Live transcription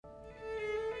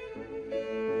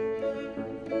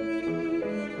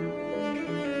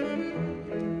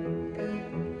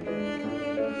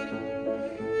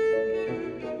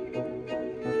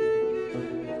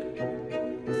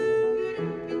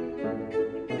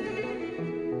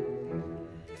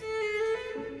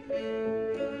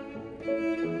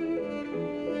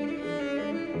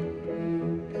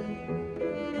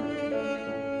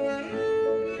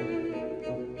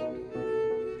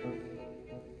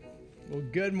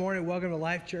Good morning. Welcome to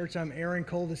Life Church. I'm Aaron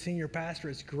Cole, the senior pastor.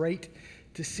 It's great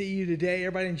to see you today.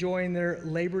 Everybody enjoying their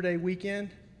Labor Day weekend?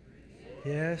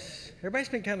 Yes. Everybody's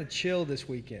been kind of chill this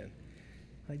weekend.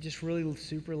 Like just really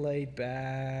super laid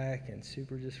back and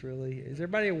super just really. Is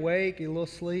everybody awake? A little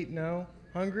sleep? No?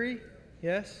 Hungry?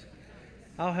 Yes?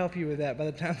 I'll help you with that by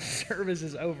the time the service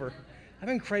is over. I've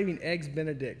been craving Eggs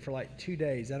Benedict for like 2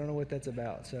 days. I don't know what that's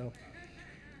about. Well,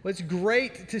 it's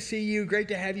great to see you. Great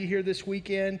to have you here this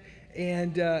weekend.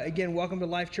 And again, welcome to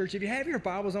Life Church. If you have your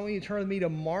Bibles, I want you to turn with me to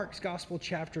Mark's Gospel,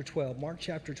 chapter 12. Mark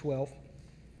chapter 12.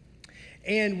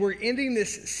 And we're ending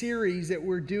this series that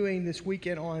we're doing this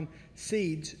weekend on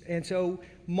seeds. And so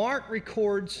Mark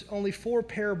records only 4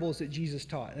 parables that Jesus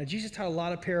taught. Now, Jesus taught a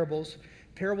lot of parables.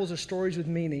 Parables are stories with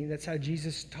meaning. That's how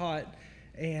Jesus taught.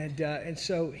 And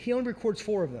so he only records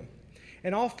 4 of them.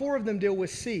 And all 4 of them deal with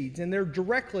seeds. And they're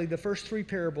directly the first 3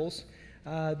 parables.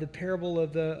 The parable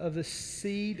of the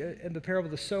seed, and the parable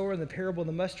of the sower, and the parable of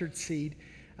the mustard seed.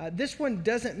 This one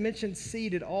doesn't mention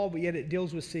seed at all, but yet it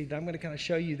deals with seed. I'm going to kind of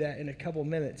show you that in a couple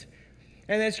minutes.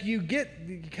 And as you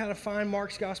kind of find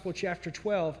Mark's Gospel, chapter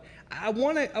 12, I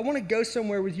want to go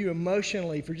somewhere with you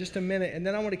emotionally for just a minute, and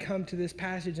then I want to come to this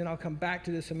passage, and I'll come back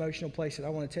to this emotional place that I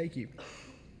want to take you.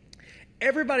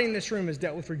 Everybody in this room has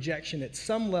dealt with rejection at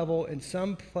some level, in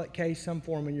some case, some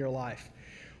form in your life,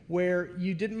 where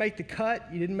you didn't make the cut,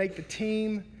 you didn't make the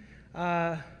team.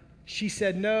 She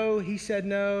said no, he said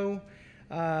no.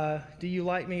 Do you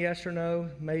like me, yes or no?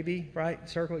 Maybe, right?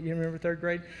 Circle it. You remember 3rd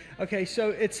grade? Okay,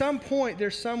 so at some point,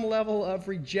 there's some level of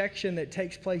rejection that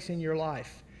takes place in your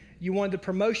life. You wanted the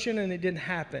promotion and it didn't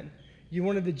happen. You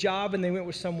wanted the job and they went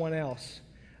with someone else.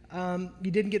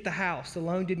 You didn't get the house. The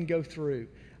loan didn't go through.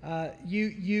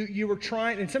 You were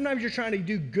trying, and sometimes you're trying to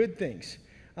do good things.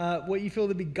 What you feel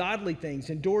to be godly things,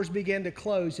 and doors began to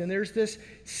close, and there's this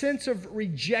sense of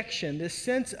rejection, this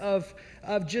sense of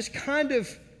just kind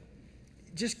of,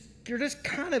 you're just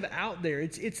kind of out there.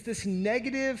 It's this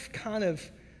negative kind of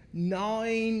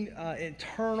gnawing,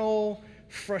 internal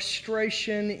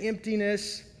frustration,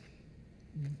 emptiness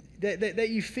that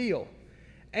you feel.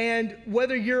 And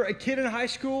whether you're a kid in high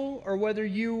school, or whether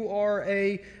you are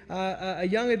a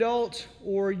young adult,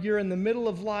 or you're in the middle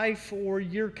of life, or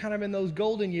you're kind of in those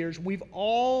golden years, we've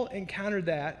all encountered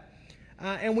that,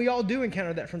 and we all do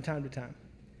encounter that from time to time.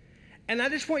 And I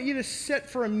just want you to sit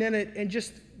for a minute and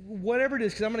just, whatever it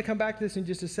is, because I'm going to come back to this in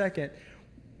just a second,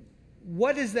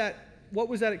 what was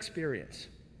that experience?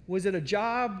 Was it a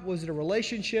job? Was it a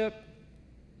relationship?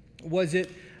 Was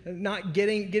it not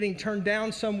getting turned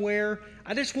down somewhere?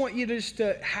 I just want you to just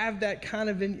to have that kind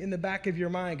of in the back of your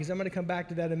mind, because I'm going to come back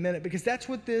to that in a minute, because that's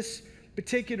what this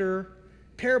particular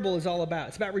parable is all about.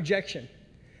 It's about rejection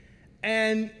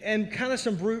and kind of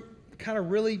some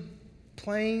really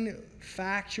plain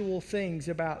factual things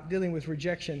about dealing with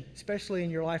rejection, especially in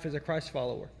your life as a Christ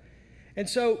follower. And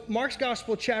so Mark's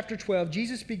Gospel, chapter 12,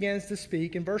 Jesus begins to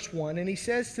speak in verse 1, and he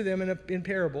says to them in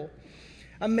parable,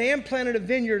 "A man planted a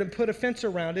vineyard and put a fence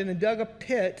around it and dug a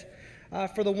pit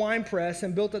for the winepress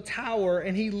and built a tower,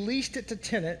 and he leased it to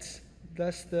tenants,"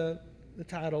 thus the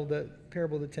title, the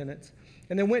parable of the tenants,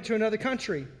 "and then went to another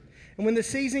country. And when the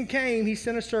season came, he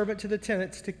sent a servant to the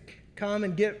tenants to come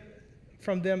and get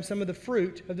from them some of the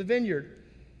fruit of the vineyard.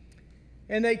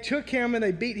 And they took him and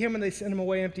they beat him and they sent him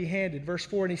away empty-handed." Verse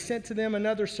 4, "And he sent to them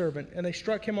another servant, and they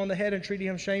struck him on the head and treated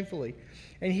him shamefully.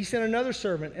 And he sent another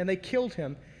servant, and they killed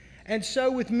him. And so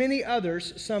with many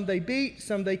others, some they beat,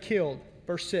 some they killed."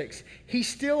 Verse 6, "He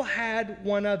still had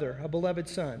one other, a beloved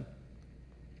son.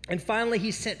 And finally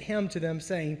he sent him to them,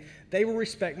 saying, 'They will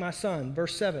respect my son.'"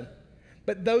 Verse 7,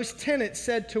 "But those tenants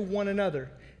said to one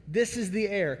another, 'This is the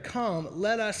heir. Come,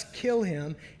 let us kill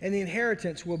him, and the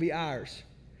inheritance will be ours.'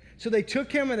 So they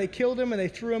took him and they killed him and they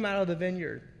threw him out of the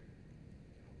vineyard.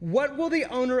 What will the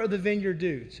owner of the vineyard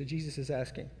do?" So Jesus is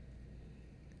asking.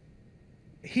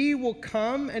 "He will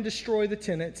come and destroy the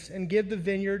tenants and give the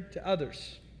vineyard to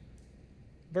others."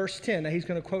 Verse 10, now he's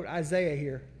going to quote Isaiah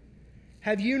here.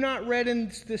 "Have you not read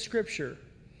in the scripture,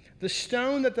 'The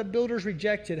stone that the builders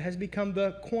rejected has become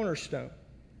the cornerstone.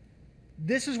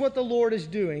 This is what the Lord is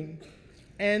doing,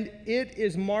 and it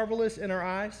is marvelous in our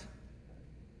eyes'?"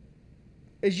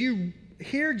 As you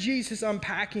hear Jesus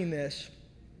unpacking this,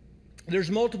 there's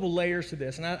multiple layers to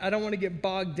this, and I don't want to get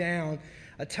bogged down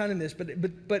a ton in this,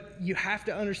 but you have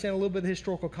to understand a little bit of the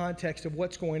historical context of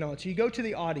what's going on. So you go to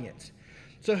the audience.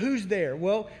 So who's there?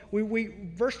 Well,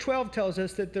 verse 12 tells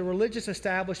us that the religious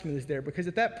establishment is there, because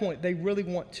at that point they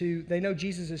know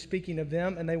Jesus is speaking of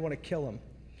them and they want to kill him.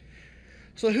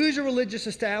 So who's the religious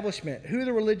establishment? Who are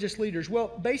the religious leaders?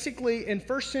 Well, basically in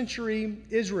first century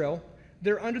Israel,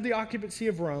 they're under the occupancy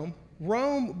of Rome.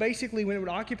 Rome, basically, when it would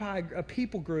occupy a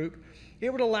people group,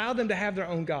 it would allow them to have their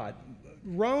own god.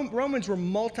 Romans were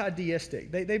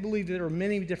multi-deistic. They believed that there were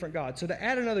many different gods. So to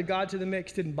add another god to the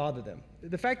mix didn't bother them.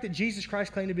 The fact that Jesus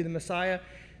Christ claimed to be the Messiah,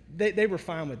 they were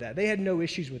fine with that. They had no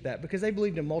issues with that because they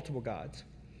believed in multiple gods.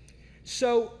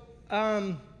 So,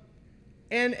 and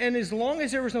as long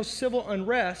as there was no civil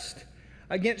unrest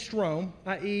against Rome,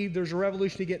 i.e. there's a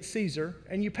revolution against Caesar,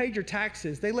 and you paid your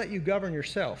taxes, they let you govern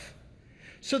yourself.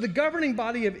 So the governing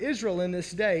body of Israel in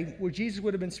this day, where Jesus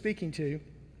would have been speaking to,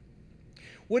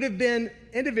 would have been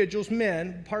individuals,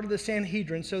 men, part of the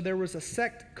Sanhedrin. So there was a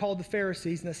sect called the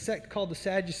Pharisees and a sect called the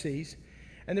Sadducees,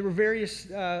 and there were various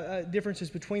differences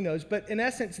between those. But in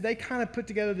essence, they kind of put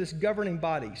together this governing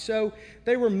body. So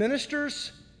they were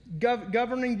ministers,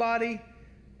 governing body.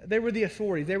 They were the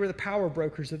authority. They were the power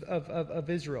brokers of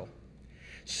Israel.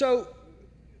 So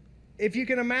if you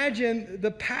can imagine,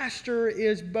 the pastor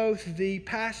is both the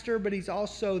pastor, but he's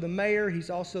also the mayor, he's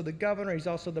also the governor, he's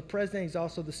also the president, he's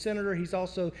also the senator, he's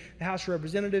also the House of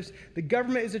Representatives. The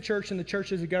government is the church, and the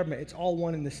church is the government. It's all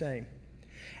one and the same.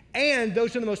 And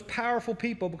those are the most powerful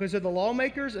people because they're the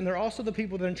lawmakers, and they're also the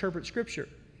people that interpret Scripture.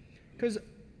 Because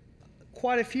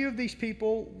quite a few of these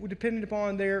people, depending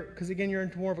upon because again, you're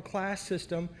into more of a class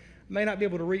system, may not be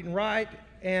able to read and write,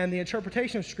 and the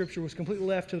interpretation of Scripture was completely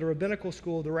left to the rabbinical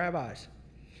school of the rabbis.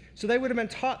 So they would have been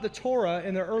taught the Torah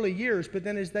in their early years, but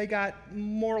then as they got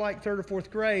more like third or fourth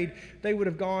grade, they would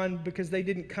have gone, because they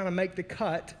didn't kind of make the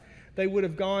cut, they would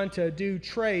have gone to do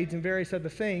trades and various other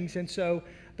things, and so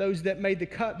those that made the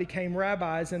cut became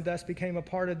rabbis and thus became a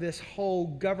part of this whole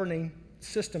governing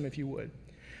system, if you would.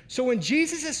 So when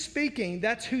Jesus is speaking,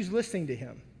 that's who's listening to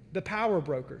him, the power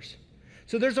brokers.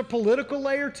 So there's a political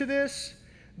layer to this.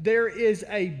 There is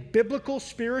a biblical,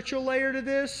 spiritual layer to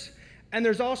this, and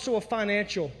there's also a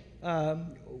financial,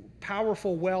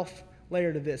 powerful wealth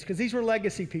layer to this, because these were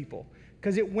legacy people,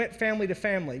 because it went family to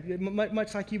family,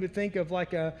 much like you would think of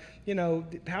like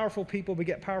powerful people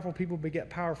beget powerful people beget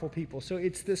powerful people. So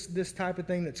it's this type of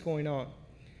thing that's going on.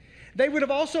 They would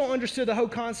have also understood the whole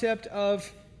concept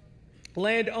of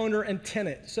landowner and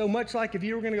tenant. So much like if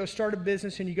you were going to go start a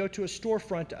business and you go to a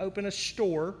storefront to open a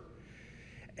store,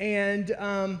 and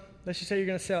let's just say you're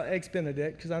going to sell Eggs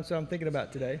Benedict, because that's what I'm thinking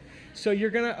about today. So you're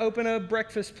going to open a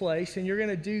breakfast place, and you're going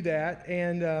to do that.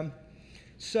 And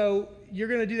so you're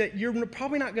going to do that. You're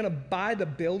probably not going to buy the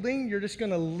building. You're just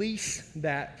going to lease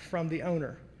that from the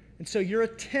owner. And so you're a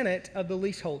tenant of the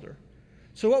leaseholder.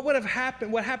 So what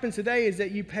happens today is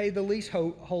that you pay the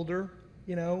leaseholder,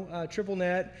 triple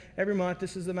net every month.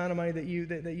 This is the amount of money that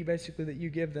you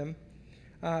give them.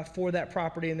 For that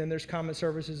property, and then there's common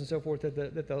services and so forth that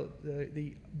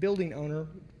the building owner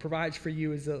provides for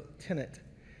you as a tenant.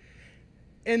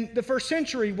 In the first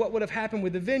century, what would have happened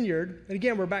with the vineyard, and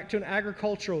again, we're back to an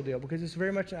agricultural deal because it's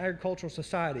very much an agricultural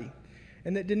society,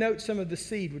 and that denotes some of the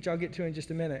seed, which I'll get to in just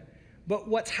a minute. But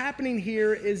what's happening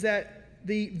here is that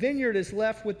the vineyard is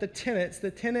left with the tenants.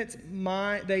 The tenants,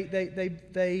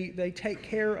 they take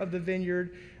care of the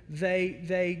vineyard.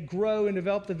 They grow and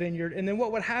develop the vineyard. And then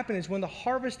what would happen is when the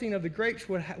harvesting of the grapes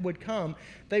would come,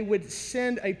 they would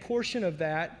send a portion of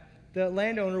that. The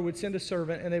landowner would send a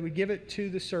servant, and they would give it to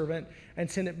the servant and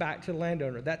send it back to the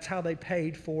landowner. That's how they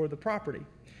paid for the property,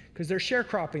 because they're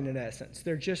sharecropping in essence.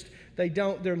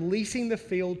 They're leasing the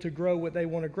field to grow what they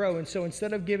want to grow. And so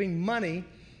instead of giving money,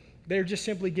 they're just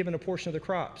simply given a portion of the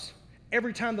crops.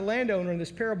 Every time the landowner in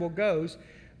this parable goes,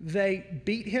 they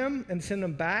beat him and send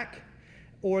him back,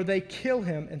 or they kill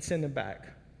him and send him back.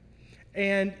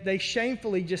 And they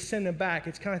shamefully just send him back.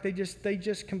 It's kind of like they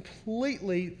just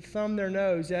completely thumb their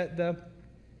nose at the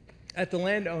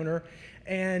landowner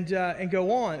and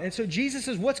go on. And so Jesus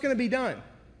says, what's going to be done?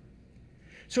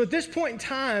 So at this point in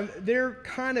time, they're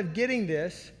kind of getting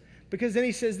this, because then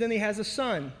he says, then he has a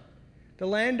son. The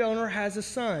landowner has a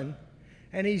son,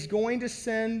 and he's going to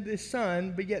send the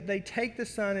son, but yet they take the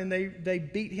son and they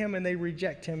beat him and they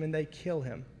reject him and they kill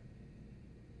him.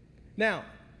 Now,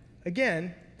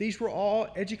 again, these were all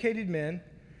educated men.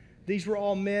 These were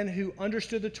all men who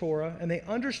understood the Torah, and they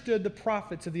understood the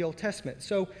prophets of the Old Testament.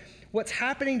 So what's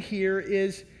happening here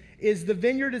is the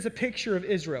vineyard is a picture of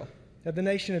Israel, of the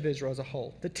nation of Israel as a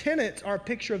whole. The tenants are a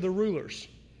picture of the rulers.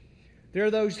 They're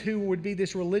those who would be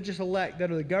this religious elect that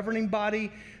are the governing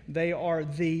body. They are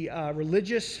the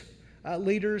religious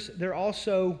leaders. They're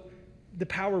also the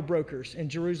power brokers in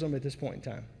Jerusalem at this point in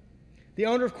time. The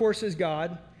owner, of course, is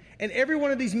God. And every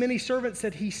one of these many servants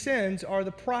that he sends are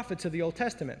the prophets of the Old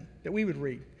Testament that we would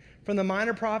read. From the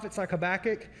minor prophets like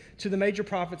Habakkuk to the major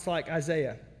prophets like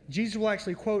Isaiah. Jesus will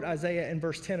actually quote Isaiah in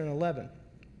verse 10 and 11,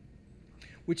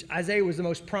 which Isaiah was the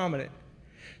most prominent.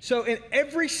 So in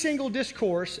every single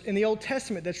discourse in the Old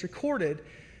Testament that's recorded,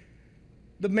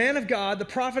 the man of God, the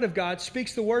prophet of God,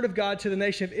 speaks the word of God to the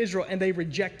nation of Israel, and they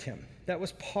reject him. That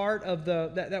was part of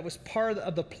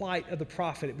the plight of the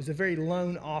prophet. It was a very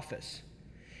lone office.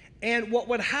 And what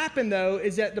would happen, though,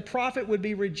 is that the prophet would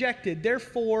be rejected.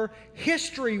 Therefore,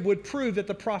 history would prove that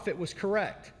the prophet was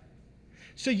correct.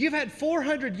 So you've had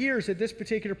 400 years at this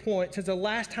particular point since the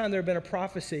last time there had been a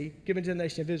prophecy given to the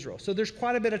nation of Israel. So there's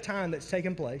quite a bit of time that's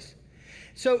taken place.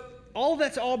 So all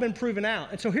that's all been proven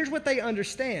out. And so here's what they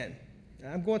understand.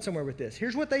 I'm going somewhere with this.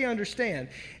 Here's what they understand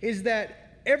is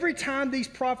that every time these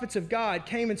prophets of God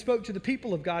came and spoke to the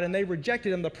people of God and they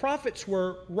rejected them, the prophets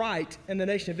were right and the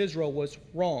nation of Israel was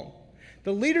wrong.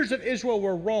 The leaders of Israel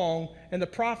were wrong and the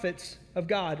prophets of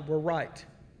God were right.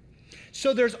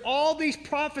 So there's all these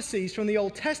prophecies from the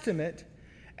Old Testament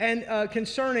and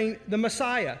concerning the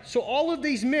Messiah. So all of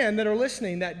these men that are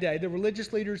listening that day, the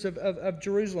religious leaders of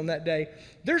Jerusalem that day,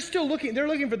 they're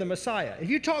looking for the Messiah. If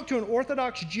you talk to an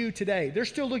Orthodox Jew today, they're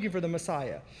still looking for the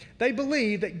Messiah. They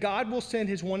believe that God will send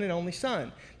his one and only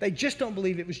Son. They just don't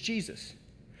believe it was Jesus.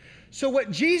 So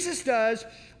what Jesus does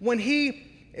when he,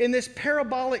 in this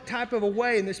parabolic type of a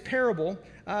way, in this parable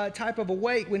type of a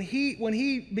way, when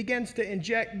he begins to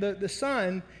inject the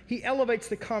Son, he elevates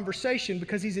the conversation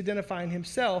because he's identifying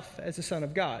himself as the Son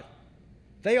of God.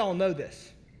 They all know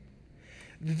this.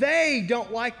 They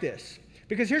don't like this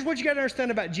because here's what you got to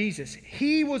understand about Jesus.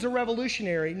 He was a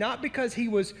revolutionary, not because he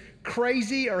was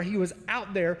crazy or he was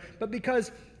out there, but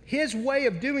because his way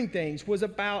of doing things was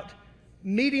about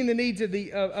meeting the needs of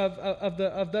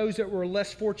those that were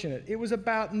less fortunate. It was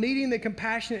about meeting the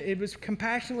compassionate. It was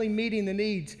compassionately meeting the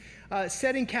needs,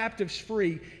 setting captives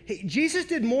free. Jesus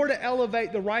did more to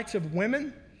elevate the rights of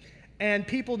women and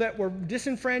people that were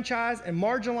disenfranchised and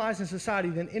marginalized in society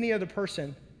than any other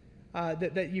person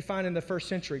that you find in the first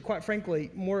century. Quite frankly,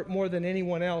 more than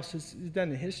anyone else has done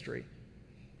in history.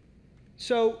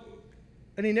 So,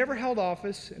 and he never held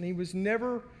office, and he was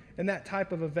never in that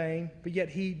type of a vein, but yet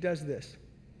he does this.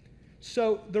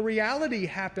 So the reality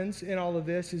happens in all of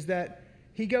this is that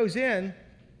he goes in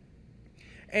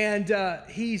and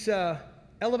he's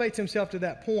elevates himself to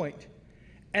that point,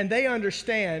 and they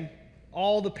understand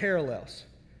all the parallels.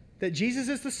 That Jesus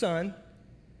is the Son,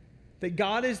 that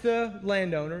God is the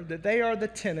landowner, that they are the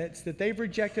tenants, that they've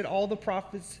rejected all the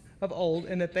prophets of old,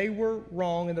 and that they were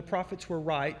wrong and the prophets were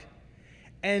right.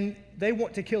 And they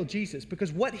want to kill Jesus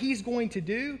because what he's going to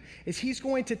do is he's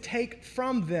going to take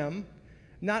from them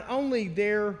not only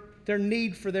their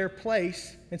need for their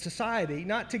place in society,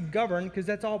 not to govern because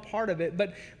that's all part of it,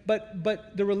 but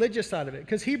the religious side of it.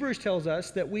 Because Hebrews tells us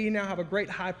that we now have a great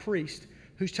high priest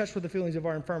who's touched with the feelings of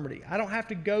our infirmity. I don't have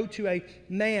to go to a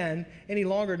man any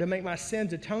longer to make my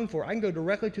sins atone for. I can go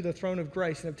directly to the throne of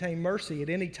grace and obtain mercy at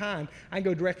any time. I can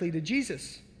go directly to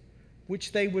Jesus,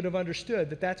 which they would have understood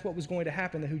that that's what was going to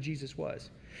happen to who Jesus was.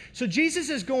 So Jesus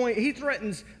is he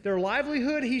threatens their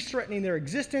livelihood, he's threatening their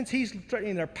existence, he's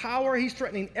threatening their power, he's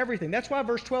threatening everything. That's why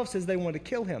verse 12 says they wanted to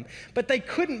kill him. But they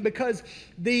couldn't because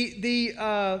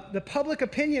the public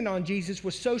opinion on Jesus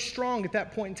was so strong at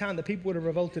that point in time that people would have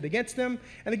revolted against them.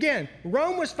 And again,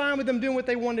 Rome was fine with them doing what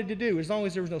they wanted to do as long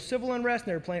as there was no civil unrest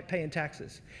and they were paying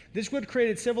taxes. This would have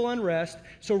created civil unrest,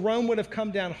 so Rome would have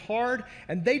come down hard,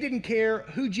 and they didn't care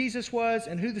who Jesus was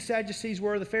and who the Sadducees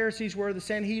were, the Pharisees were, the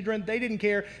Sanhedrin. They didn't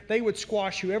care. They would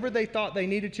squash whoever they thought they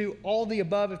needed to, all the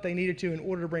above if they needed to, in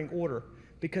order to bring order,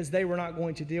 because they were not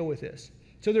going to deal with this.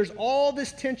 So there's all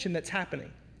this tension that's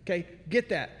happening. Okay, get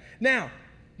that. Now,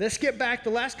 let's get back.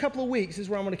 The last couple of weeks is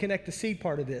where I'm going to connect the seed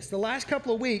part of this. The last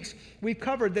couple of weeks, we've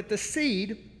covered that the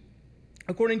seed,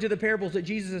 according to the parables that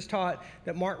Jesus has taught,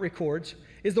 that Mark records,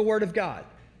 is the Word of God.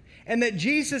 And that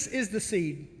Jesus is the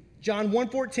seed. John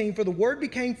 1:14, for the Word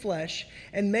became flesh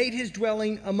and made his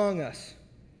dwelling among us.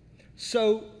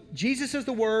 So Jesus is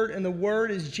the Word, and the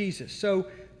Word is Jesus. So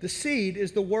the seed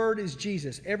is the Word is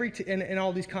Jesus in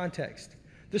all these contexts.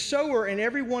 The sower in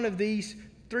every one of these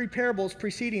three parables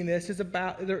preceding this is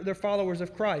about they're followers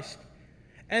of Christ.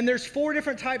 And there's 4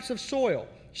 different types of soil: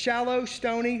 shallow,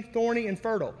 stony, thorny, and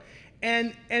fertile.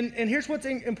 And here's what's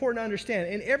important to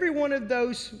understand. In every one of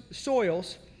those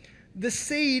soils, the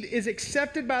seed is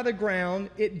accepted by the ground,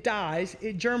 it dies,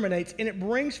 it germinates, and it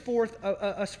brings forth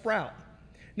a sprout.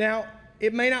 Now,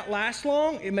 it may not last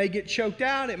long, it may get choked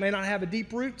out, it may not have a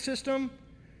deep root system,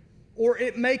 or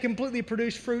it may completely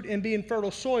produce fruit and be in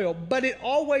fertile soil, but it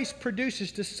always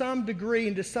produces to some degree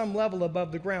and to some level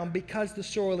above the ground because the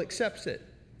soil accepts it.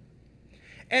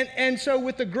 And so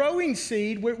with the growing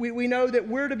seed, we know that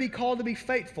we're to be called to be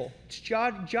faithful.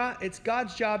 It's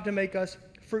God's job to make us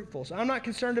fruitful. So I'm not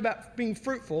concerned about being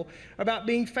fruitful, about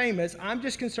being famous. I'm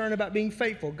just concerned about being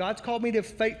faithful. God's called me to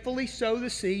faithfully sow the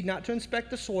seed, not to inspect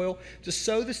the soil, to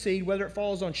sow the seed, whether it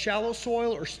falls on shallow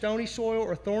soil or stony soil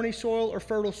or thorny soil or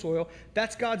fertile soil.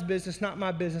 That's God's business, not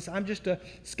my business. I'm just to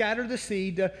scatter the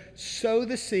seed, to sow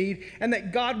the seed, and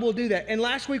that God will do that. And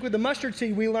last week with the mustard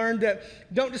seed, we learned that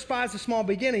don't despise the small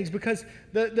beginnings, because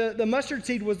the mustard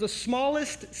seed was the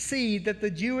smallest seed that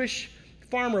the Jewish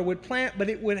farmer would plant, but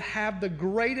it would have the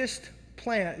greatest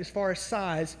plant as far as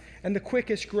size and the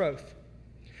quickest growth.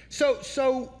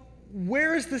 So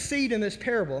where is the seed in this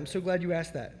parable? I'm so glad you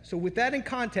asked that. So with that in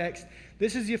context,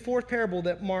 this is the fourth parable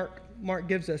that Mark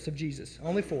gives us of Jesus.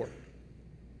 Only 4.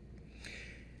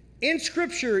 In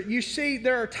Scripture, you see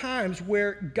there are times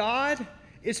where God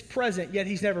is present, yet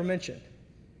he's never mentioned.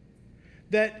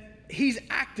 That he's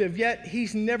active, yet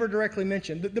he's never directly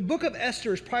mentioned. The book of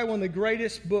Esther is probably one of the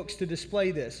greatest books to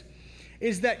display this,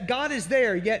 is that God is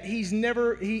there, yet he's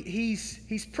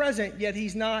present, yet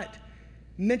he's not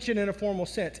mentioned in a formal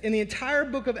sense. In the entire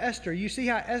book of Esther, you see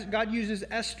how God uses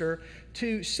Esther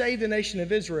to save the nation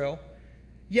of Israel,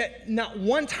 yet not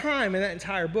one time in that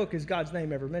entire book is God's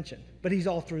name ever mentioned, but he's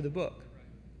all through the book.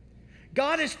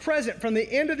 God is present from the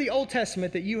end of the Old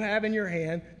Testament that you have in your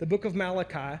hand, the book of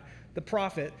Malachi, the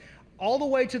prophet, all the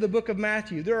way to the book of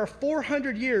Matthew. There are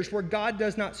 400 years where God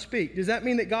does not speak. Does that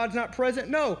mean that God's not present?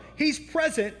 No, he's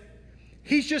present.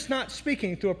 He's just not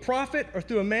speaking through a prophet or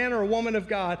through a man or a woman of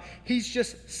God. He's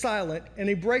just silent, and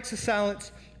he breaks the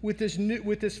silence with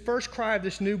this first cry of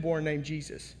this newborn named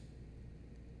Jesus.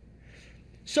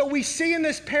 So we see in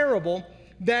this parable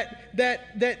that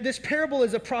this parable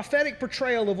is a prophetic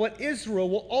portrayal of what Israel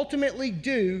will ultimately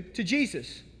do to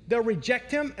Jesus. They'll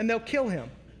reject him and they'll kill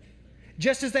him,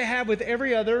 just as they have with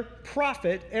every other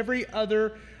prophet, every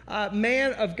other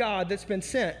man of God that's been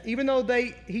sent. Even though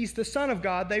he's the Son of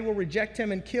God, they will reject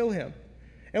him and kill him.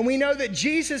 And we know that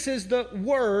Jesus is the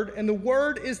Word, and the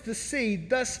Word is the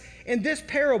seed. Thus, in this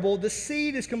parable, the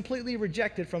seed is completely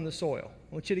rejected from the soil.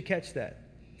 I want you to catch that.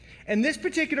 In this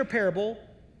particular parable,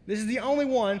 this is the only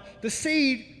one, the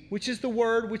seed, which is the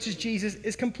Word, which is Jesus,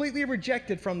 is completely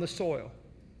rejected from the soil.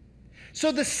 So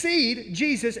the seed,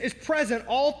 Jesus, is present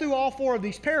all through all 4 of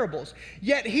these parables.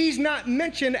 Yet he's not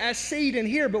mentioned as seed in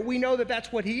here, but we know that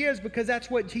that's what he is, because that's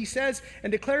what he says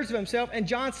and declares of himself. And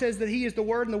John says that he is the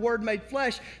Word and the Word made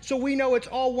flesh. So we know it's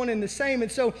all one and the same. And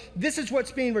so this is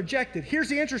what's being rejected. Here's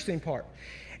the interesting part.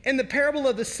 In the parable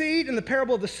of the seed, in the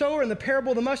parable of the sower, and the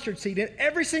parable of the mustard seed, in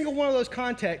every single one of those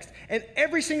contexts, and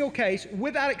every single case,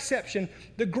 without exception,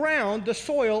 the ground, the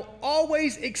soil,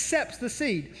 always accepts the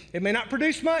seed. It may not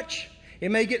produce much. It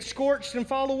may get scorched and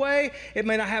fall away. It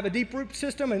may not have a deep root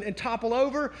system and topple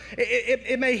over.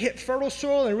 It may hit fertile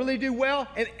soil and really do well.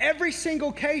 In every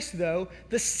single case, though,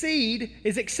 the seed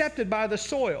is accepted by the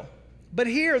soil. But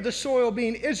here, the soil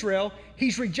being Israel,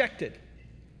 he's rejected.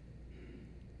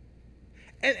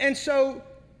 And so,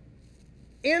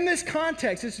 in this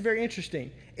context, this is very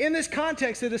interesting. In this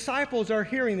context, the disciples are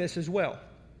hearing this as well.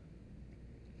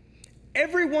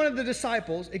 Every one of the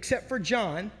disciples, except for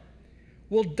John,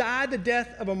 will die the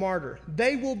death of a martyr.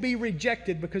 They will be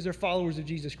rejected because they're followers of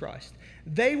Jesus Christ.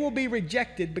 They will be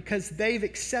rejected because they've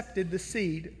accepted the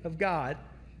seed of God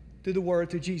through the Word,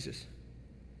 through Jesus.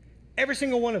 Every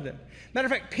single one of them. Matter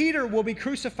of fact, Peter will be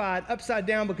crucified upside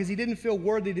down because he didn't feel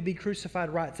worthy to be crucified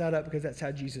right side up, because that's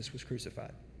how Jesus was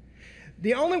crucified.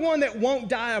 The only one that won't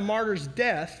die a martyr's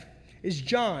death is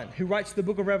John, who writes the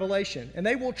book of Revelation. And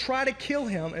they will try to kill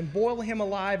him and boil him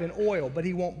alive in oil, but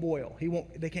he won't boil.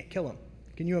 They can't kill him.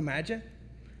 Can you imagine?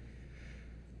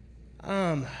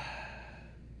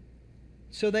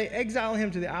 So they exile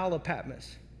him to the Isle of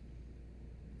Patmos.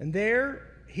 And there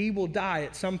he will die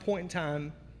at some point in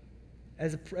time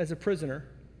as a prisoner.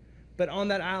 But on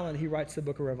that island, he writes the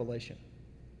book of Revelation.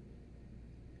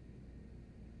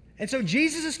 And so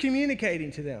Jesus is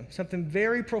communicating to them something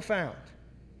very profound.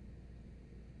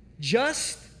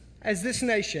 Just as this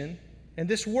nation and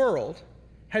this world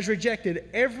has rejected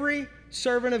every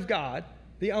servant of God,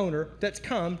 the owner, that's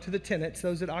come to the tenants,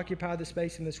 those that occupy the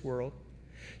space in this world,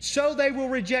 so they will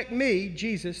reject me,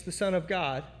 Jesus, the Son of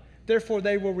God. Therefore,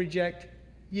 they will reject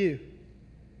you.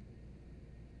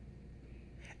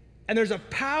 And there's a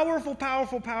powerful,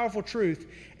 powerful, powerful truth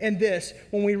in this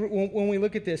when we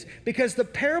look at this. Because the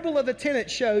parable of the tenant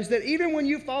shows that even when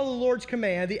you follow the Lord's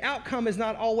command, the outcome is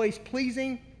not always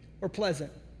pleasing or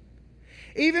pleasant.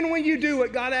 Even when you do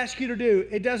what God asks you to do,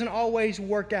 it doesn't always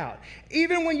work out.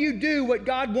 Even when you do what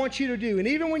God wants you to do, and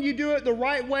even when you do it the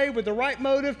right way with the right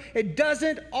motive, it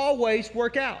doesn't always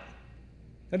work out.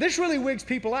 Now, this really wigs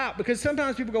people out because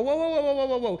sometimes people go, whoa, whoa, whoa, whoa,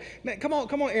 whoa, whoa. Man, come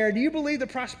on, Aaron. Do you believe the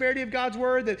prosperity of God's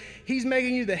word, that he's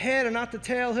making you the head and not the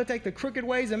tail? He'll take the crooked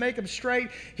ways and make them straight.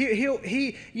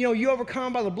 You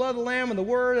overcome by the blood of the Lamb and the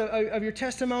word of your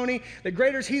testimony. The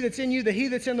greater is he that's in you than he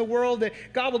that's in the world. That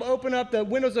God will open up the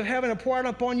windows of heaven and pour out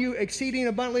upon you exceeding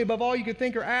abundantly above all you could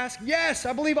think or ask. Yes,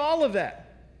 I believe all of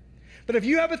that. But if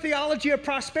you have a theology of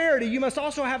prosperity, you must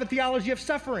also have a theology of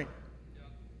suffering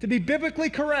to be biblically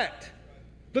correct.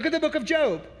 Look at the book of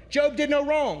Job. Job did no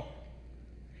wrong.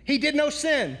 He did no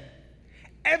sin.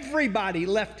 Everybody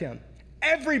left him.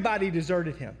 Everybody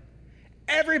deserted him.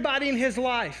 Everybody in his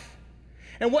life.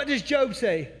 And what does Job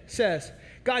say? Says,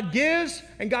 God gives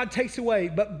and God takes away,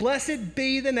 but blessed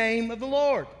be the name of the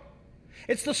Lord.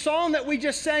 It's the song that we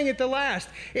just sang at the last.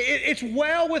 It's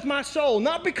well with my soul,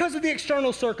 not because of the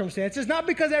external circumstances, not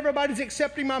because everybody's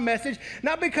accepting my message,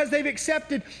 not because they've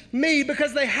accepted me,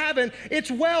 because they haven't.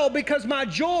 It's well because my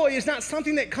joy is not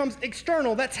something that comes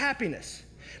external. That's happiness.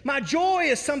 My joy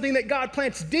is something that God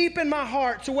plants deep in my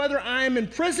heart. So whether I am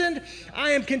imprisoned,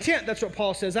 I am content. That's what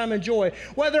Paul says. I'm in joy.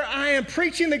 Whether I am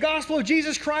preaching the gospel of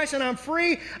Jesus Christ and I'm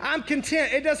free, I'm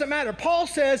content. It doesn't matter. Paul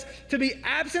says to be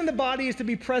absent in the body is to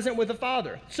be present with the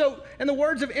Father. So in the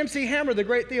words of MC Hammer, the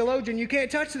great theologian, you can't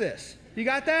touch this. You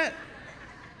got that?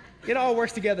 It all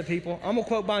works together, people. I'm going to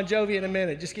quote Bon Jovi in a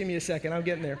minute. Just give me a second. I'm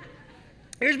getting there.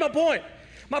 Here's my point.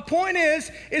 My point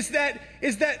is that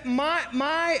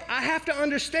I have to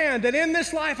understand that in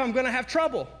this life I'm going to have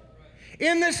trouble.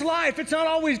 In this life, it's not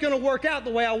always going to work out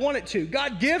the way I want it to.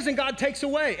 God gives and God takes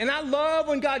away. And I love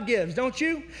when God gives, don't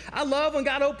you? I love when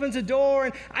God opens a door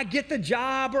and I get the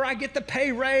job or I get the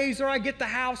pay raise or I get the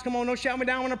house. Come on, don't shout me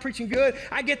down when I'm preaching good.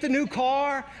 I get the new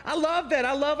car. I love that.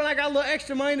 I love when I got a little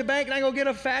extra money in the bank and I go get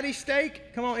a fatty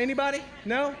steak. Come on, anybody?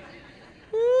 No?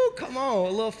 Ooh, come on, a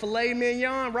little filet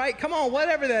mignon, right? Come on,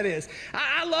 whatever that is.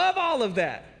 I love all of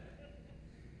that.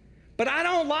 But I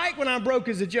don't like when I'm broke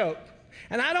as a joke.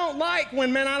 And I don't like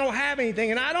when, man, I don't have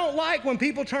anything. And I don't like when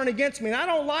people turn against me. And I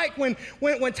don't like when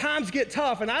times get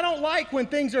tough. And I don't like when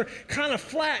things are kind of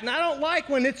flat. And I don't like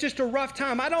when it's just a rough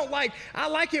time. I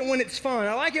like it when it's fun.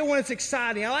 I like it when it's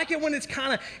exciting. I like it when it's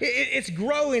kind of, it's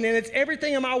growing and it's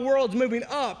everything in my world's moving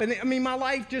up. And I mean, my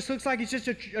life just looks like it's just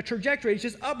a trajectory. It's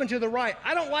just up and to the right.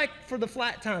 I don't like for the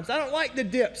flat times. I don't like the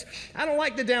dips. I don't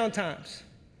like the down times.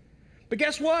 But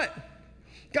guess what?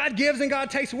 God gives and God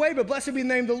takes away, but blessed be the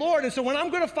name of the Lord. And so when I'm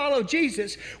going to follow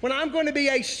Jesus, when I'm going to be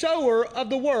a sower of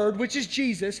the word, which is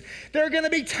Jesus, there are going to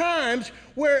be times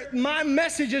where my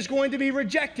message is going to be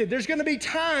rejected. There's going to be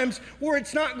times where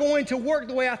it's not going to work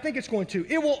the way I think it's going to.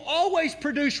 It will always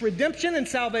produce redemption and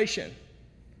salvation.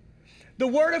 The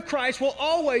word of Christ will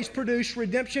always produce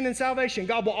redemption and salvation.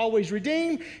 God will always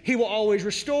redeem. He will always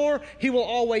restore. He will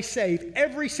always save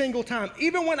every single time,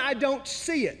 even when I don't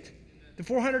see it. The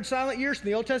 400 silent years in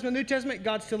the Old Testament, New Testament,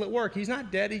 God's still at work. He's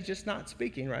not dead. He's just not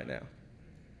speaking right now.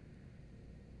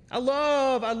 I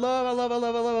love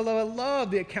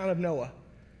the account of Noah.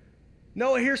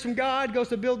 Noah hears from God, goes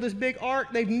to build this big ark.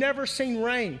 They've never seen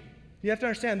rain. You have to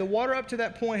understand, the water up to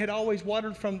that point had always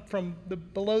watered from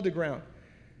below the ground.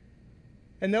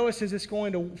 And Noah says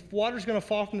water's going to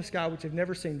fall from the sky, which they've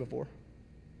never seen before.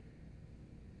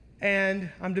 And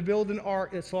I'm to build an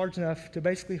ark that's large enough to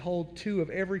basically hold 2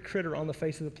 of every critter on the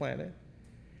face of the planet.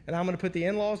 And I'm going to put the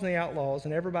in-laws and the outlaws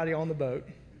and everybody on the boat.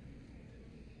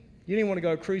 You didn't want to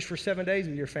go cruise for 7 days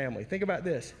with your family. Think about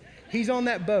this. He's on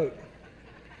that boat.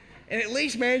 And at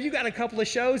least, man, you got a couple of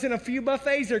shows and a few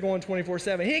buffets they're going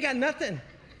 24/7. He ain't got nothing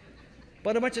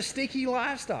but a bunch of stinky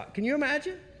livestock. Can you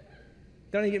imagine?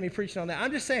 Don't even get me preaching on that.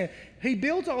 I'm just saying, he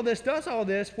builds all this, does all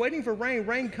this, waiting for rain.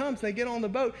 Rain comes, they get on the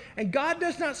boat. And God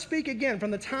does not speak again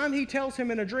from the time he tells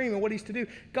him in a dream and what he's to do.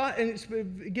 God, and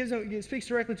it speaks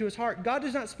directly to his heart. God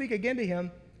does not speak again to him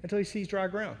until he sees dry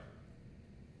ground.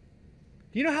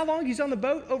 Do you know how long he's on the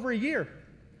boat? Over a year.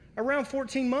 Around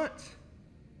 14 months.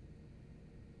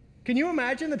 Can you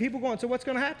imagine the people going, so what's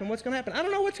going to happen? What's going to happen? I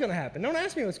don't know what's going to happen. Don't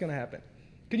ask me what's going to happen.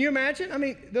 Can you imagine? I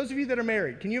mean, those of you that are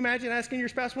married, can you imagine asking your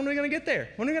spouse, when are we going to get there?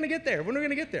 When are we going to get there? When are we going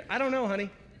to get there? I don't know, honey.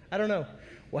 I don't know.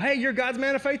 Well, hey, you're God's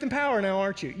man of faith and power now,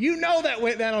 aren't you? You know that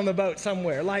went down on the boat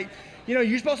somewhere. Like,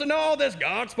 you're supposed to know all this.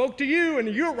 God spoke to you, and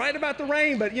you're right about the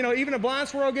rain. But, even a blind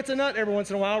squirrel gets a nut every once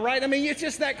in a while, right? I mean, it's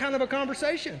just that kind of a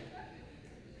conversation.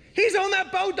 He's on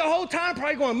that boat the whole time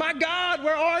probably going, my God,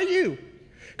 where are you?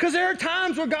 Because there are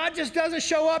times where God just doesn't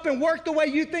show up and work the way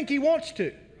you think he wants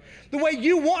to. the way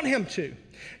you want him to.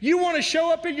 You want to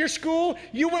show up at your school,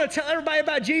 you want to tell everybody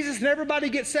about Jesus and everybody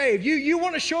gets saved. You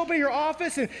want to show up at your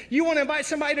office and you want to invite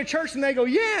somebody to church and they go,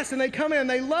 yes, and they come in and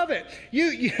they love it.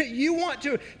 You want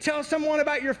to tell someone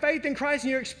about your faith in Christ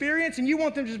and your experience, and you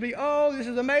want them to just be, oh, this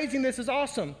is amazing, this is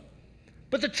awesome.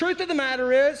 But the truth of the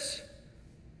matter is,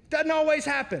 it doesn't always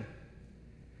happen.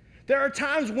 There are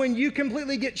times when you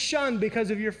completely get shunned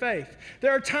because of your faith.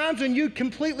 There are times when you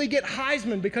completely get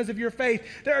Heisman because of your faith.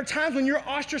 There are times when you're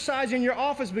ostracized in your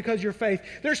office because of your faith.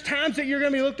 There's times that you're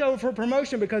going to be looked over for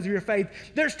promotion because of your faith.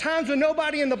 There's times when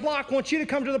nobody in the block wants you to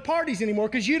come to the parties anymore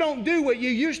because you don't do what you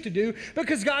used to do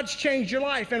because God's changed your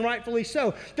life, and rightfully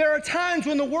so. There are times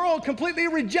when the world completely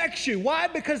rejects you. Why?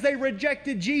 Because they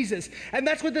rejected Jesus. And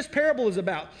that's what this parable is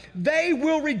about. They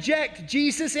will reject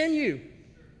Jesus in you.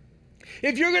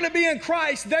 If you're going to be in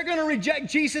Christ, they're going to reject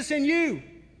Jesus in you.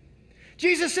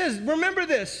 Jesus says, remember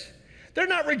this, they're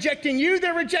not rejecting you,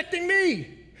 they're rejecting me.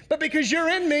 But because you're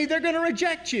in me, they're going to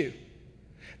reject you.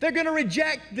 They're going to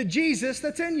reject the Jesus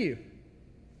that's in you.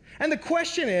 And the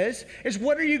question is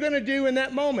what are you going to do in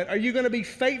that moment? Are you going to be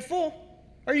faithful?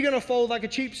 Or are you going to fold like a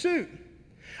cheap suit?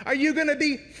 Are you going to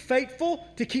be faithful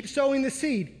to keep sowing the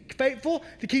seed? Faithful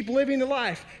to keep living the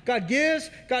life? God gives,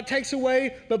 God takes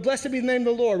away, but blessed be the name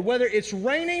of the Lord. Whether it's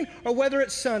raining or whether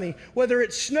it's sunny, whether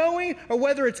it's snowing or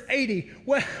whether it's 80,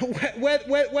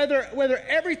 whether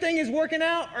everything is working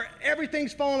out or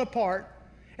everything's falling apart,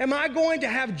 am I going to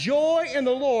have joy in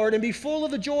the Lord and be full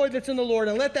of the joy that's in the Lord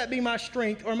and let that be my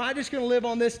strength? Or am I just going to live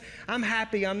on this, I'm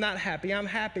happy, I'm not happy, I'm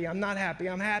happy, I'm not happy,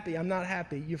 I'm happy, I'm not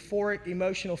happy, euphoric,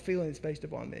 emotional feelings based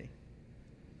upon me?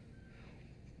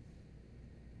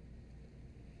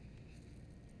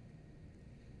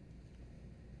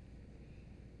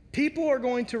 People are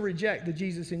going to reject the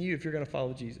Jesus in you if you're going to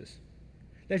follow Jesus.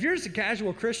 Now, if you're just a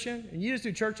casual Christian and you just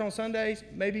do church on Sundays,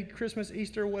 maybe Christmas,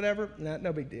 Easter, whatever,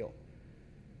 no big deal.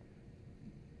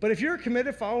 But if you're a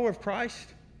committed follower of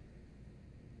Christ,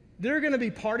 there are going to be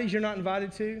parties you're not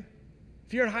invited to.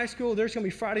 If you're in high school, there's going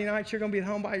to be Friday nights you're going to be at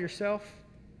home by yourself.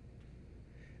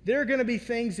 There are going to be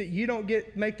things that you don't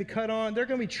make the cut on. There are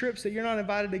going to be trips that you're not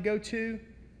invited to go to.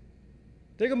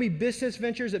 There are going to be business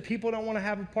ventures that people don't want to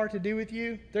have a part to do with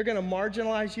you. They're going to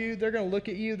marginalize you. They're going to look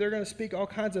at you. They're going to speak all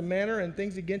kinds of manner and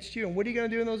things against you. And what are you going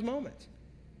to do in those moments?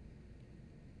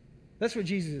 That's what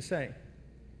Jesus is saying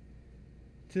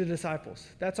to the disciples.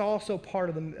 That's also part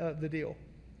of the deal.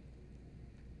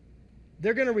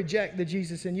 They're going to reject the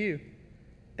Jesus in you,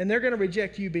 and they're going to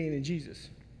reject you being in Jesus.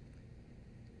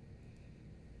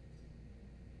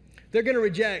 They're going to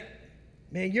reject,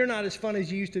 man, you're not as fun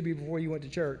as you used to be before you went to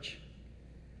church.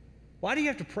 Why do you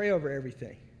have to pray over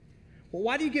everything? Well,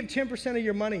 why do you give 10% of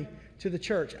your money to the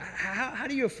church? How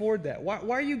do you afford that? Why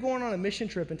are you going on a mission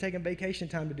trip and taking vacation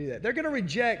time to do that? They're going to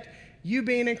reject you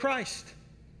being in Christ.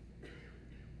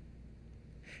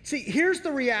 See, here's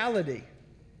the reality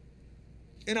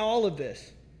in all of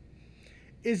this,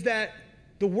 is that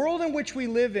the world in which we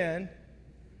live in,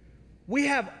 we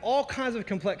have all kinds of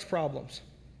complex problems.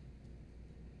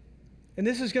 And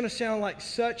this is going to sound like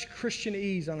such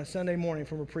Christianese on a Sunday morning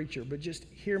from a preacher, but just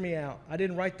hear me out. I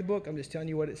didn't write the book. I'm just telling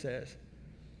you what it says.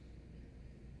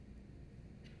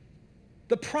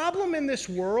 The problem in this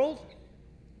world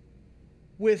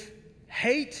with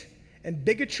hate and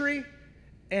bigotry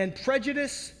and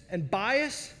prejudice and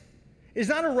bias is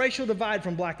not a racial divide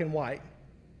from black and white.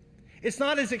 It's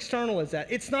not as external as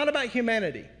that. It's not about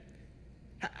humanity.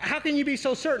 How can you be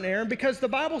so certain, Aaron? Because the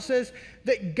Bible says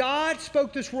that God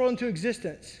spoke this world into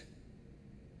existence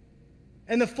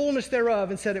and the fullness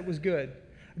thereof and said it was good.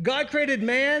 God created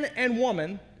man and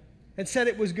woman and said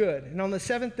it was good. And on the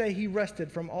seventh day, he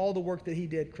rested from all the work that he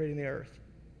did creating the earth.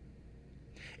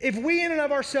 If we in and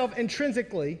of ourselves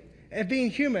intrinsically, and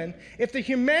being human, if the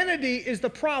humanity is the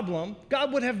problem,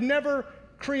 God would have never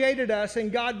created us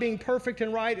and God being perfect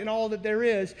and right and all that there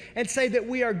is and say that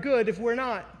we are good if we're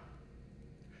not.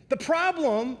 The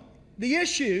problem, the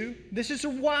issue, this is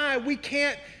why we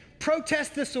can't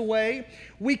protest this away.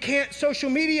 We can't social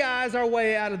mediaize our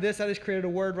way out of this. I just created a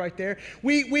word right there.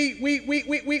 We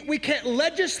can't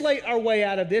legislate our way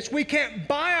out of this. We can't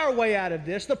buy our way out of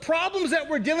this. The problems that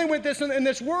we're dealing with in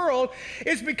this world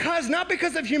is not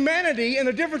because of humanity and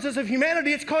the differences of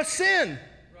humanity, it's caused sin.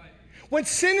 When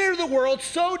sin entered the world,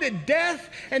 so did death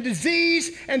and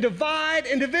disease and divide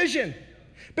and division.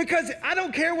 Because I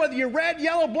don't care whether you're red,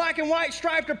 yellow, black and white,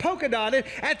 striped, or polka dotted.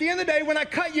 At the end of the day, when I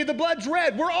cut you, the blood's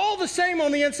red. We're all the same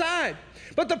on the inside.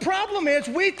 But the problem is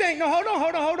we think, no, hold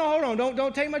on.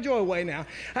 Don't take my joy away now.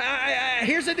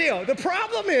 Here's the deal. The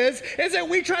problem is that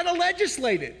we try to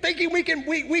legislate it, thinking we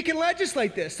can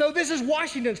legislate this. So this is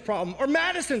Washington's problem or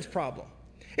Madison's problem.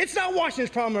 It's not Washington's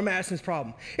problem or Madison's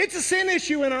problem. It's a sin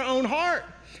issue in our own heart.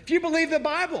 If you believe the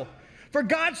Bible, for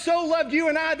God so loved you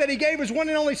and I that he gave his one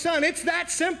and only Son. It's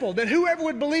that simple, that whoever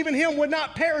would believe in him would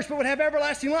not perish but would have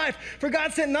everlasting life. For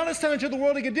God sent not his Son into the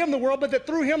world to condemn the world, but that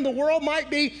through him the world might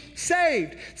be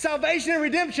saved. Salvation and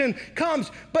redemption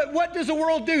comes. But what does the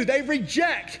world do? They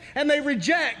reject, and they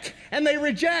reject, and they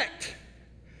reject.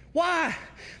 Why?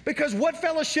 Because what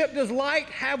fellowship does light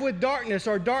have with darkness,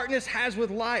 or darkness has with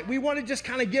light? We want to just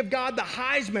kind of give God the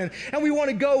Heisman, and we want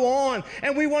to go on,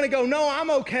 and we want to go, no,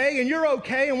 I'm okay, and you're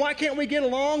okay, and why can't we get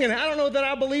along? And I don't know that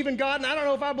I believe in God, and I don't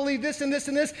know if I believe this and this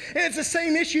and this. And it's the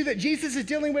same issue that Jesus is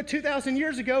dealing with 2,000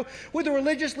 years ago with the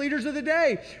religious leaders of the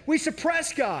day. We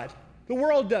suppress God. The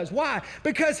world does. Why?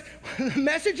 Because the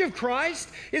message of Christ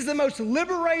is the most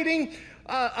liberating,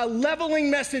 a leveling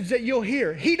message that you'll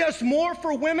hear. He does more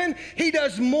for women. He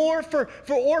does more for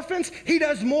orphans. He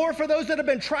does more for those that have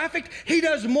been trafficked. He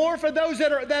does more for those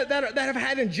that have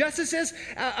had injustices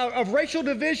of racial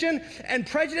division and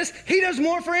prejudice. He does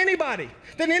more for anybody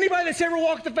than anybody that's ever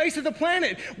walked the face of the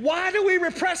planet. Why do we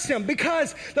repress him?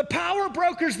 Because the power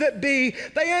brokers that be,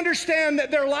 they understand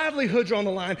that their livelihoods are on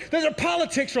the line, that their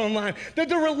politics are on the line, that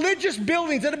the religious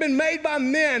buildings that have been made by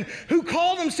men who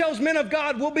call themselves men of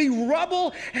God will be rubble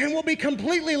and will be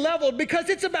completely leveled, because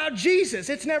it's about Jesus.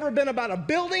 It's never been about a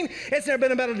building. It's never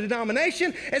been about a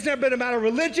denomination. It's never been about a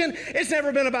religion. It's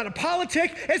never been about a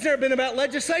politic. It's never been about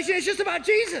legislation. It's just about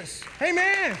Jesus.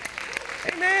 Amen.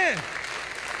 Amen.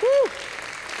 Woo.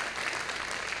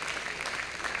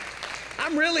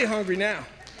 I'm really hungry now.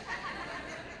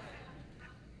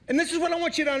 And this is what I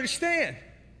want you to understand,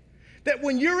 that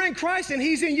when you're in Christ and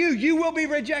he's in you, you will be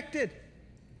rejected.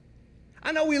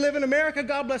 I know we live in America.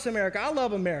 God bless America. I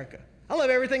love America. I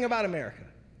love everything about America.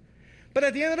 But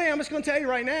at the end of the day, I'm just going to tell you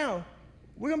right now,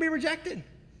 we're going to be rejected.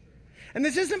 And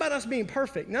this isn't about us being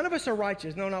perfect. None of us are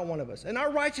righteous. No, not one of us. And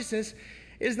our righteousness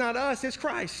is not us. It's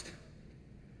Christ.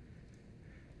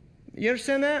 You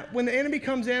understand that? When the enemy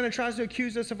comes in and tries to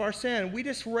accuse us of our sin, we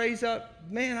just raise up,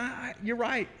 man, you're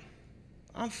right.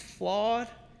 I'm flawed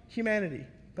humanity.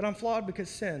 But I'm flawed because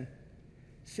sin.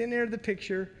 Sin entered the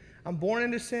picture. I'm born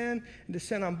into sin, into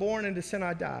sin I'm born, into sin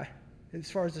I die,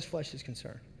 as far as this flesh is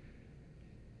concerned.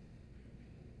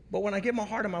 But when I give my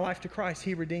heart and my life to Christ,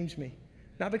 he redeems me.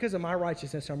 Not because of my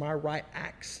righteousness or my right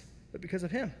acts, but because of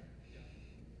him.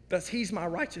 Thus, he's my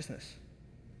righteousness.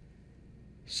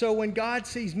 So when God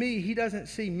sees me, he doesn't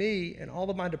see me and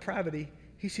all of my depravity.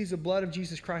 He sees the blood of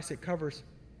Jesus Christ that covers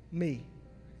me,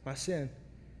 my sin.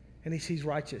 And he sees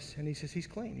righteous. And he says he's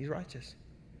clean, he's righteous.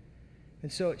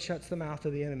 And so it shuts the mouth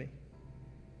of the enemy.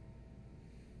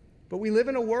 But we live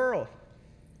in a world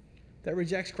that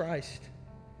rejects Christ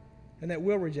and that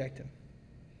will reject him.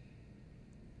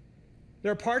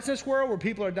 There are parts in this world where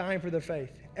people are dying for their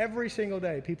faith. Every single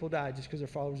day, people die just because they're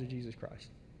followers of Jesus Christ.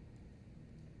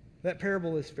 That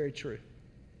parable is very true.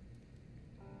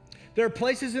 There are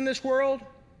places in this world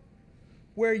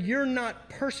where you're not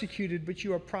persecuted, but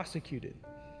you are prosecuted.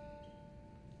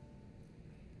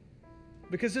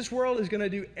 Because this world is going to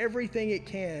do everything it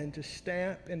can to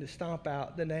stamp and to stomp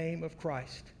out the name of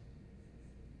Christ.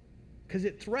 Because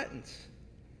it threatens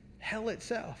hell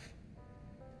itself.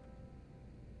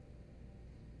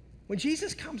 When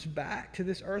Jesus comes back to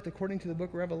this earth, according to the book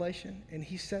of Revelation, and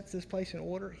he sets this place in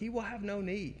order, he will have no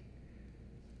need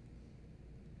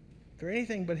for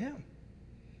anything but him.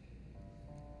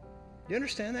 Do you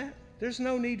understand that? There's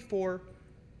no need for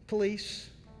police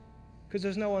because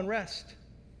there's no unrest.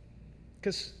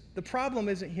 Because the problem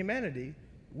isn't humanity.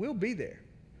 We'll be there.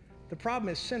 The problem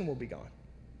is sin will be gone.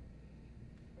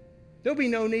 There'll be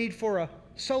no need for a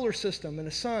solar system and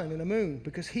a sun and a moon,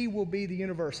 because he will be the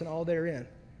universe and all therein.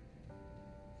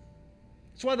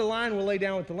 That's why the lion will lay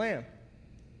down with the lamb.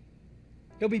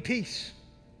 There'll be peace,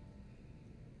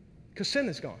 because sin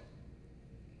is gone.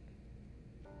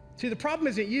 See, the problem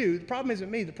isn't you. The problem isn't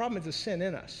me. The problem is the sin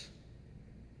in us.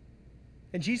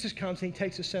 And Jesus comes and he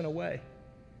takes the sin away.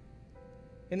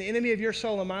 And the enemy of your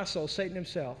soul and my soul, Satan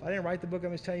himself. I didn't write the book.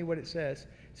 I'm just telling you what it says.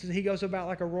 It says he goes about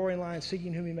like a roaring lion,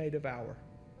 seeking whom he may devour.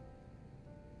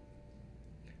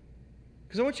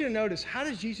 Because I want you to notice, how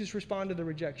does Jesus respond to the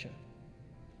rejection?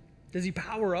 Does he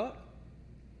power up?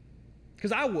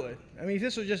 Because I would. I mean, if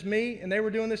this was just me and they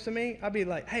were doing this to me, I'd be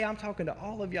like, hey, I'm talking to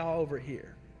all of y'all over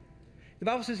here. The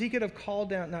Bible says he could have called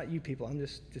down, not you people, I'm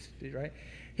just right?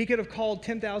 He could have called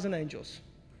 10,000 angels.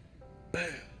 Boom.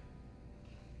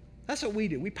 That's what we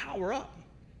do. We power up.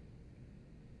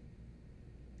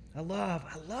 I love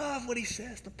what he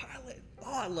says to Pilate.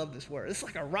 Oh, I love this word. It's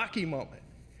like a Rocky moment.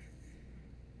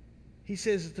 He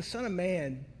says, the Son of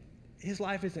Man, his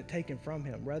life isn't taken from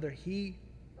him. Rather, he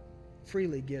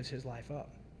freely gives his life up.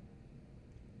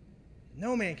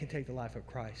 No man can take the life of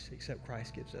Christ except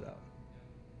Christ gives it up.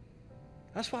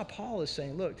 That's why Paul is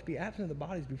saying, look, to be absent of the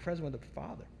body is to be present with the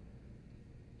Father.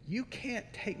 You can't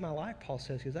take my life, Paul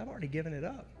says, because I've already given it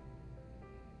up.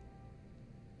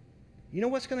 You know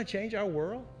what's going to change our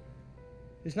world?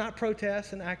 It's not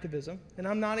protests and activism. And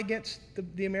I'm not against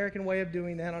the American way of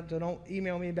doing that. So don't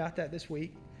email me about that this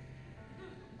week.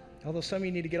 Although some of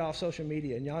you need to get off social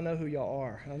media, and y'all know who y'all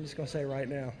are. I'm just going to say right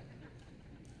now.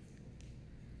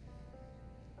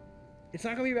 It's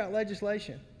not going to be about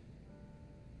legislation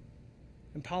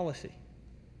and policy.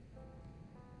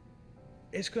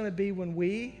 It's going to be when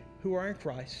we, who are in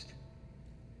Christ,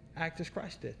 act as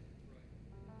Christ did.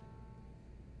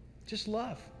 Just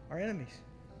love our enemies.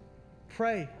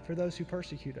 Pray for those who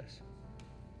persecute us.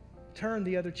 Turn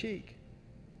the other cheek.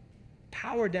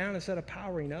 Power down instead of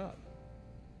powering up.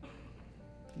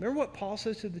 Remember what Paul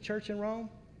says to the church in Rome?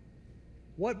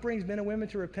 What brings men and women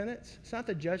to repentance? It's not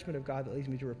the judgment of God that leads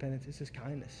me to repentance. It's his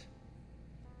kindness.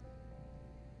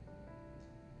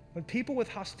 When people with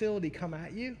hostility come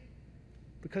at you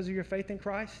because of your faith in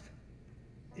Christ,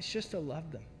 it's just to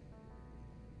love them.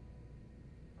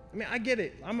 I mean, I get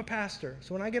it. I'm a pastor.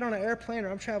 So when I get on an airplane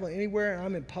or I'm traveling anywhere and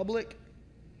I'm in public,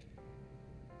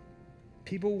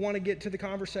 people want to get to the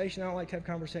conversation. I don't like to have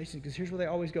conversations because here's where they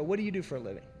always go, what do you do for a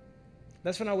living?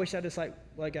 That's when I wish I just like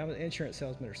I'm an insurance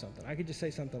salesman or something. I could just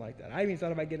say something like that. I even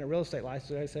thought about getting a real estate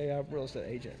license. I say I'm a real estate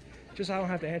agent. Just so I don't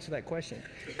have to answer that question.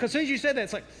 Because as soon as you said that,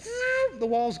 it's like, the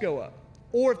walls go up.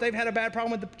 Or if they've had a bad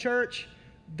problem with the church,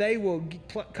 they will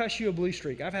cuss you a blue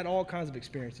streak. I've had all kinds of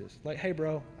experiences. Like, hey,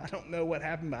 bro, I don't know what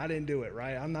happened, but I didn't do it,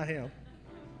 right? I'm not him.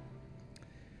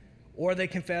 Or they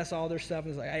confess all their stuff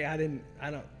and it's like, hey,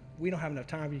 we don't have enough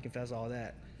time for you to confess all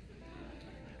that.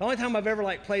 The only time I've ever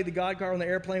played the God card on the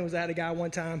airplane was I had a guy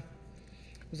one time,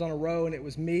 was on a row and it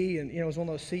was me and it was one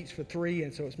of those seats for three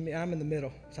and so it's me, I'm in the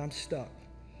middle, so I'm stuck.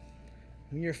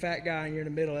 When you're a fat guy and you're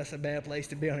in the middle, that's a bad place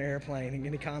to be on an airplane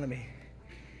in economy.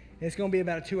 And it's going to be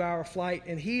about a 2-hour flight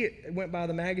and he went by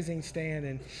the magazine stand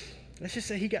and let's just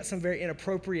say he got some very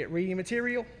inappropriate reading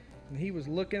material and he was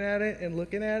looking at it and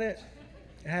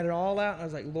had it all out and I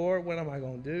was like, Lord, what am I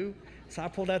going to do? So I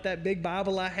pulled out that big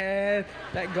Bible I had,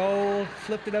 that gold,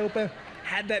 flipped it open,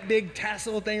 had that big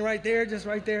tassel thing right there, just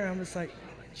right there. I'm just like,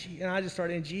 oh, gee. And I just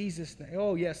started in Jesus' name.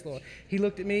 Oh, yes, Lord. He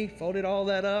looked at me, folded all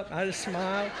that up. I just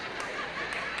smiled.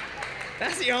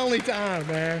 That's the only time,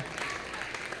 man.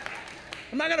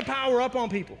 I'm not going to power up on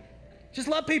people. Just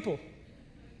love people.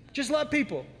 Just love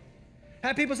people.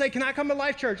 Have people say, can I come to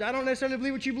Life Church? I don't necessarily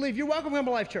believe what you believe. You're welcome to come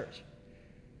to Life Church.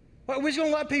 But we're just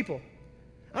going to love people.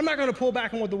 I'm not going to pull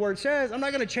back on what the Word says. I'm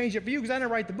not going to change it for you because I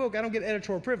didn't write the book. I don't get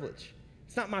editorial privilege.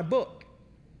 It's not my book.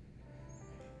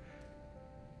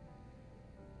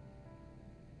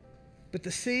 But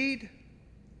the seed,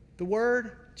 the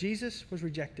Word, Jesus was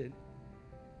rejected.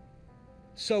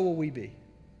 So will we be.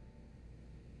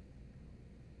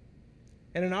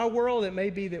 And in our world, it may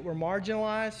be that we're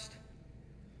marginalized,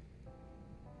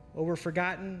 or we're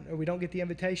forgotten, or we don't get the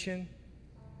invitation.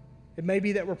 It may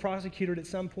be that we're prosecuted at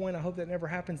some point. I hope that never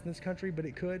happens in this country, but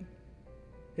it could.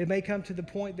 It may come to the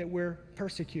point that we're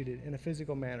persecuted in a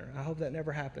physical manner. I hope that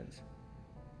never happens.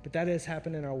 But that has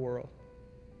happened in our world.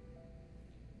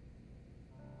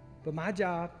 But my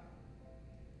job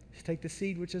is to take the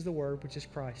seed, which is the Word, which is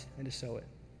Christ, and to sow it.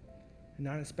 And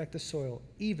not inspect the soil,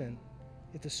 even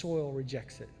if the soil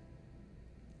rejects it.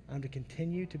 I'm to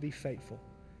continue to be faithful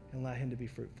and allow Him to be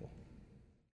fruitful.